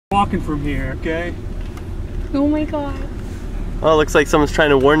walking from here, okay? Oh my god. Oh, it looks like someone's trying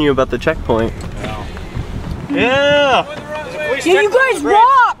to warn you about the checkpoint. Wow. Yeah! Yeah, you guys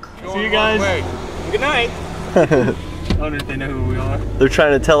walk! See you guys. Good night. I wonder if they know who we are. They're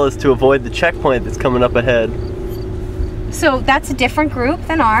trying to tell us to avoid the checkpoint that's coming up ahead. So that's a different group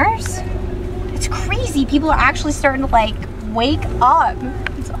than ours? It's crazy. People are actually starting to like wake up.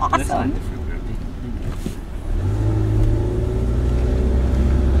 It's awesome.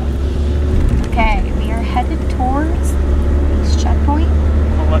 Okay, we are headed towards this checkpoint.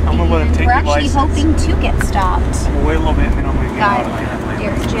 I'm gonna let him take We're your actually license. hoping to get stopped. We'll wait a little bit and then I'm gonna get Got out of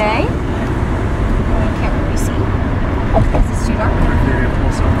here. There's Jay. I can't really see because it's too dark.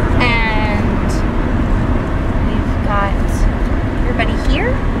 And we've got everybody here.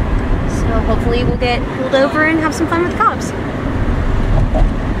 So hopefully we'll get pulled over and have some fun with the cops.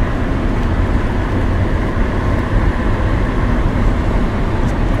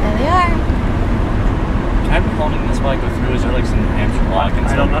 There they are. Can I be holding this while I go through? Is there like some New Hampshire block and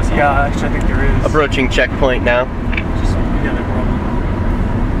I don't know. Yeah, actually I think there is. Approaching checkpoint now. Just, yeah, no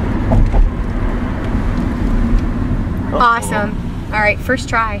problem. Awesome. All right, first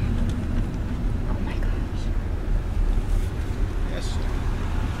try. Oh my gosh. Yes.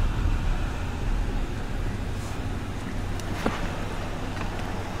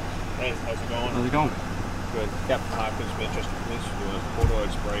 Hey, how's it going? How's it going? Good. Captain Hopkins, Manchester Police, doing a photo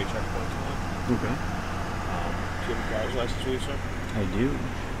spray checkpoint tonight. Okay. Do you have a driver's license with you, sir? I do.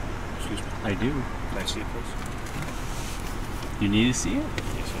 Excuse me. I do. Can I see it, please? You need to see it?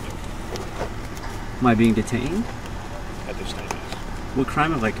 Yes, I do. Am I being detained? At this time, yes. What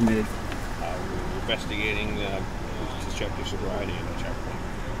crime have I committed? We're investigating to check your sobriety at the checkpoint.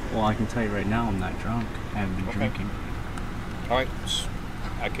 Well, I can tell you right now, I'm not drunk. I haven't been drinking. All right.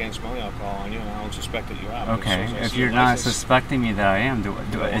 I can't smell the alcohol on you, and I don't suspect that you are. Okay. Because I If see you're your not license. suspecting me that I am,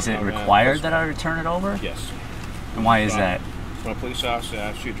 is it required that I return it over? Yes. And why is that? When a police officer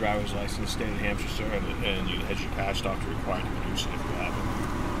asks you your driver's license, state of New Hampshire, sir, and you has your car stopped, you're required to produce it if you have it.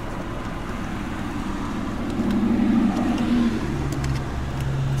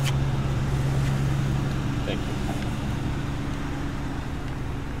 Thank you.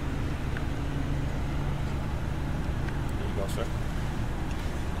 There you go, sir.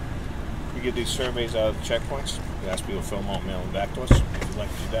 We get these surveys out of the checkpoints. We ask people to fill them out, mail them back to us. If you'd like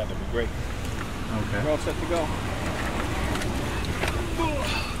to do that, that'd be great. Okay. We're all set to go.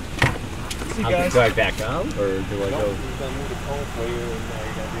 See you guys. Do I back out, or do I No, go? we're gonna move the cone for you, and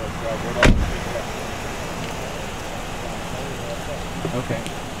you're gonna be able to drive right off. Okay.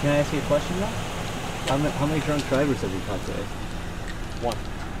 Can I ask you a question though? How many drunk drivers have you caught today? One.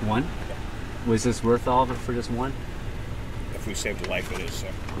 One? Was this worth all of it for just one? If we saved a life, it is,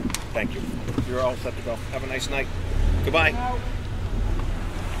 sir. Thank you. You're all set to go. Have a nice night. Goodbye.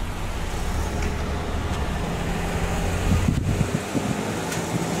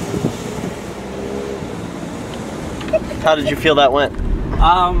 How did you feel that went?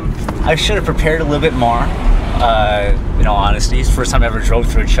 I should have prepared a little bit more. In all honesty, it's the first time I ever drove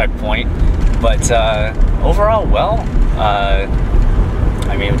through a checkpoint. But overall, well.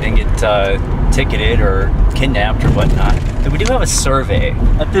 I mean, we didn't get ticketed or kidnapped or whatnot. But we do have a survey.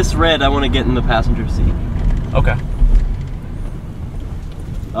 At this red, I want to get in the passenger seat. Okay.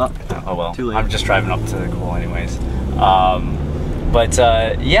 Oh well. too late. I'm just driving up to the goal anyways. But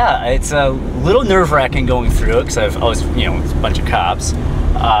yeah, it's a little nerve-wracking going through it because I was, it's a bunch of cops.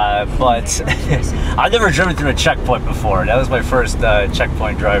 But I've never driven through a checkpoint before. That was my first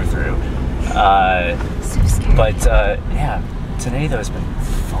checkpoint drive-through. So scary. But yeah, today though has been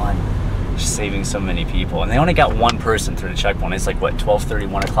fun. Just saving so many people, and they only got one person through the checkpoint. It's like what, 12:30,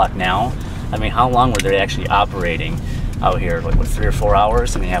 1 o'clock now. I mean, how long were they actually operating out here? Like what, 3 or 4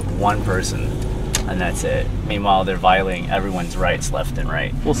 hours, and they have one person. And that's it. Meanwhile, they're violating everyone's rights left and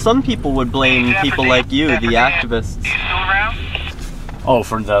right. Well, some people would blame people like you, the activists. Oh,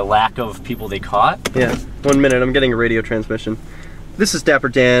 for the lack of people they caught? Yeah. 1 minute, I'm getting a radio transmission. This is Dapper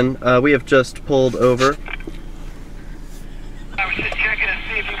Dan. We have just pulled over. I was just checking to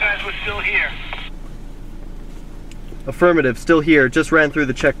see if you guys were still here. Affirmative, still here. Just ran through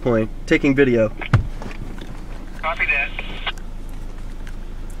the checkpoint. Taking video. Copy that.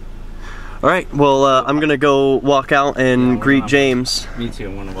 All right. Well, I'm gonna go walk out and greet James. Me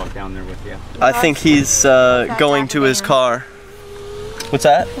too. I want to walk down there with you. I think he's going to his car. What's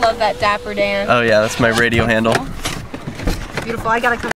that? Love that Dapper Dan. Oh yeah, that's my radio handle. Beautiful. I gotta come.